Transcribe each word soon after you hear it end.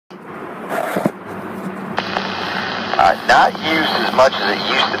Not used as much as it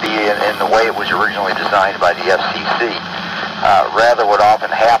used to be in the way it was originally designed by the FCC. Rather, what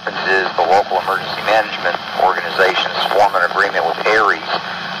often happens is the local emergency management organizations form an agreement with ARES,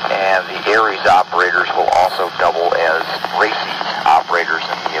 and the ARES operators will also double as RACES operators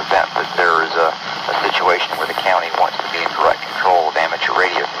in the event that there is a situation where the county wants to be in direct control of amateur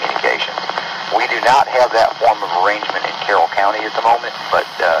radio communications. We do not have that form of arrangement in Carroll County at the moment, but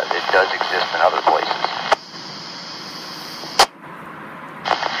it does exist in other places.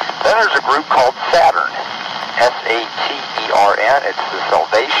 Then there's a group called SATERN, SATERN. It's the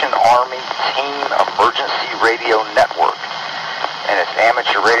Salvation Army Team Emergency Radio Network. And it's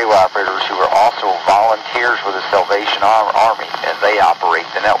amateur radio operators who are also volunteers for the Salvation Army, and they operate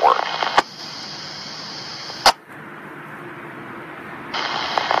the network.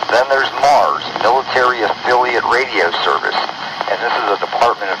 Then there's MARS, Military Affiliate Radio Service, and this is a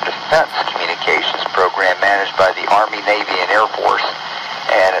Department of Defense communications program managed by the Army, Navy, and Air Force.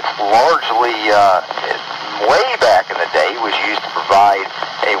 And it's largely, way back in the day, was used to provide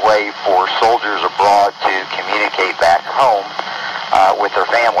a way for soldiers abroad to communicate back home with their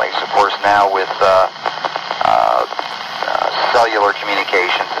families. Of course, now with cellular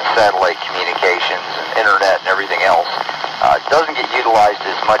communications and satellite communications and internet and everything else, it doesn't get utilized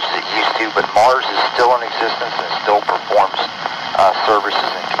as much as it used to, but MARS is still in existence and still performs services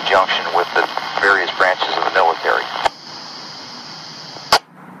in conjunction with the various branches of the military.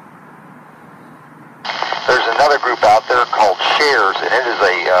 There's another group out there called SHARES, and it is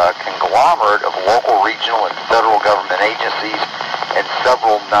a conglomerate of local, regional, and federal government agencies and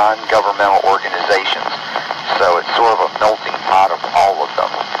several non-governmental organizations. So it's sort of a melting pot of all of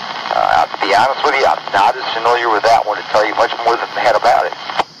them. To be honest with you, I'm not as familiar with that one to tell you much more than that about it.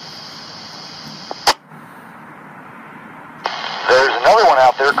 There's another one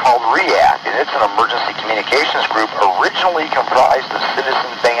out there called REACT, and it's an emergency communications group originally comprised of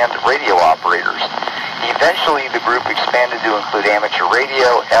citizen band radio operators. Eventually, the group expanded to include amateur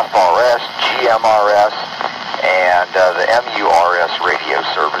radio, FRS, GMRS, and the MURS radio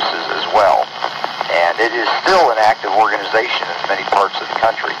services as well. And it is still an active organization in many parts of the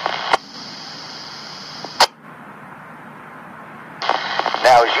country.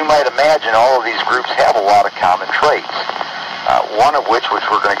 Now, as you might imagine, all of these groups have a lot of common traits. One of which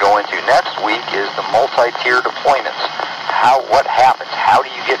we're going to go into next week, is the multi-tier deployments. What happens? How do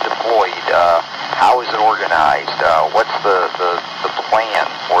you get deployed? How is it organized? What's the plan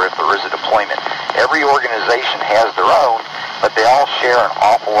for if there is a deployment? Every organization has their own, but they all share an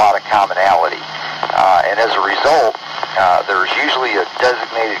awful lot of commonality. And as a result, there's usually a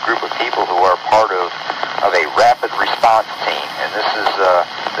designated group of people who are part of a rapid response team, and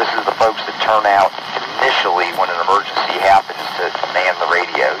this is the folks that turn out initially when an emergency happens to man the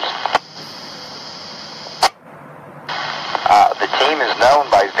radios. The team is known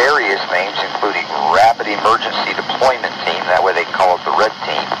by various names, including Rapid Emergency Deployment Team, that way they call it the Red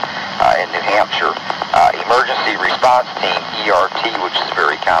Team, in New Hampshire, Emergency Response Team, ERT, which is a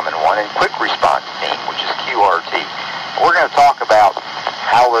very common one, and Quick Response Team, which is QRT. We're going to talk about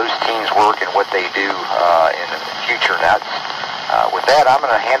how those teams work and what they do in future nuts. With that, I'm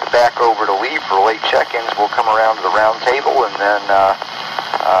going to hand it back over to Lee for late check-ins. We'll come around to the round table and then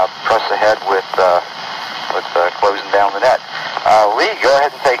press ahead with closing down the net. Lee, go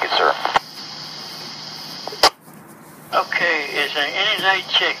ahead and take it, sir. Okay, is there any late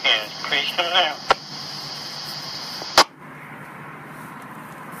check-ins? Please come now.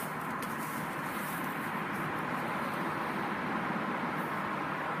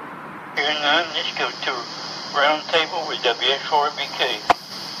 Hearing none, let's go to round table with WX4BK.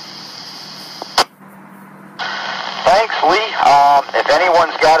 Thanks, Lee. If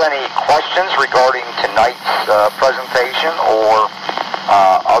anyone's got any questions regarding tonight's presentation or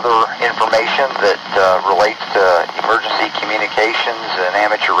other information that relates to emergency communications and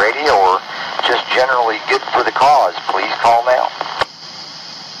amateur radio, or just generally good for the cause, please call now.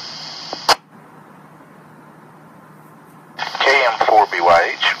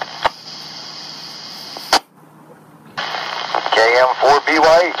 KM4BYH.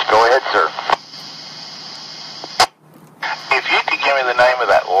 KM4BYH, go ahead, sir. If you could give me the name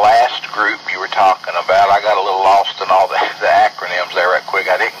of that last group you were talking about, I got a little lost in all the acronyms there right quick.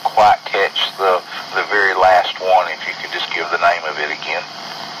 I didn't quite catch the very last one. If you could just give the name of it again.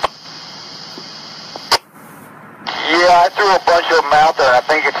 Yeah, I threw a bunch of them out there, and I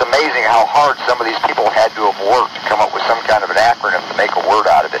think it's amazing how hard some of these people had to have worked to come up with some kind of an acronym to make a word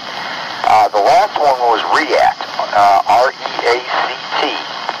out of it. The last one was REACT, R-E-A-C-T,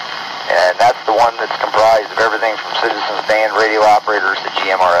 and that's the one that's comprised of everything from citizens band radio operators to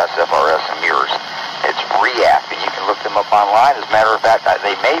GMRS, FRS, and MURS. It's REACT, and you can look them up online. As a matter of fact,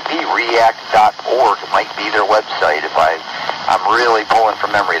 they may be react.org. It might be their website. I'm really pulling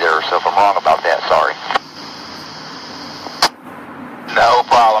from memory there, so if I'm wrong about that, sorry. No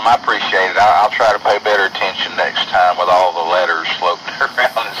problem. I appreciate it. I'll try to pay better attention next time with all the letters floating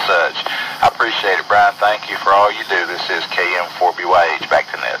around and such. I appreciate it, Brian. Thank you for all you do. This is KM4BYH.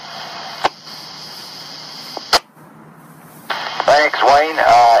 Back to Ned. Thanks, Wayne.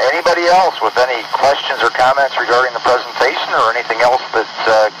 Anybody else with any questions or comments regarding the presentation or anything else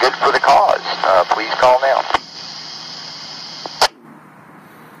that's good for the cause? Please call now.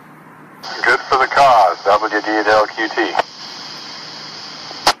 Good for the cause, WD at LQT.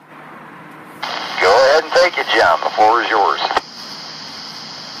 Go ahead and take it, John. The floor is yours.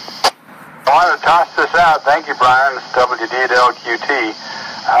 I wanted to toss this out. Thank you, Brian. It's WD at LQT.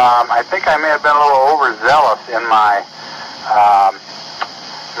 I think I may have been a little overzealous in my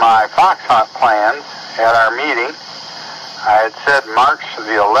my fox hunt plans at our meeting. I had said March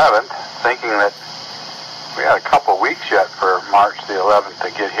the 11th, thinking that we had a couple of weeks yet for March the 11th to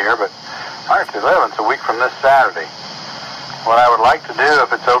get here, but March the 11th is a week from this Saturday. What I would like to do,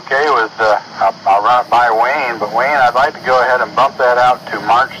 if it's okay with, I'll run it by Wayne, but Wayne, I'd like to go ahead and bump that out to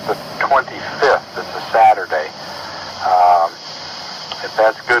March the 25th. It's a Saturday. If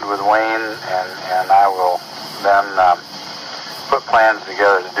that's good with Wayne, and I will then put plans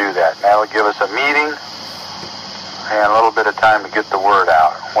together to do that. And that'll give us a meeting and a little bit of time to get the word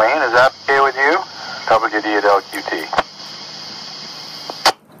out. Wayne, is that okay with you? WD at LQT.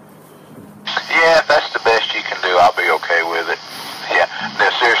 Yeah, if that's the best you can do, I'll be okay with it. Yeah, no,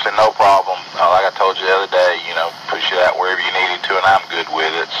 seriously, no problem. Like I told you the other day, push it out wherever you need it to, and I'm good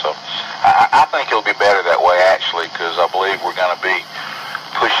with it. So I think it'll be better that way, actually, because I believe we're going to be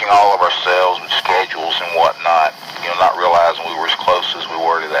pushing all of ourselves with schedules and whatnot, not realizing we were as close as we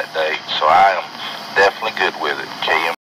were to that date. So I am definitely good with it.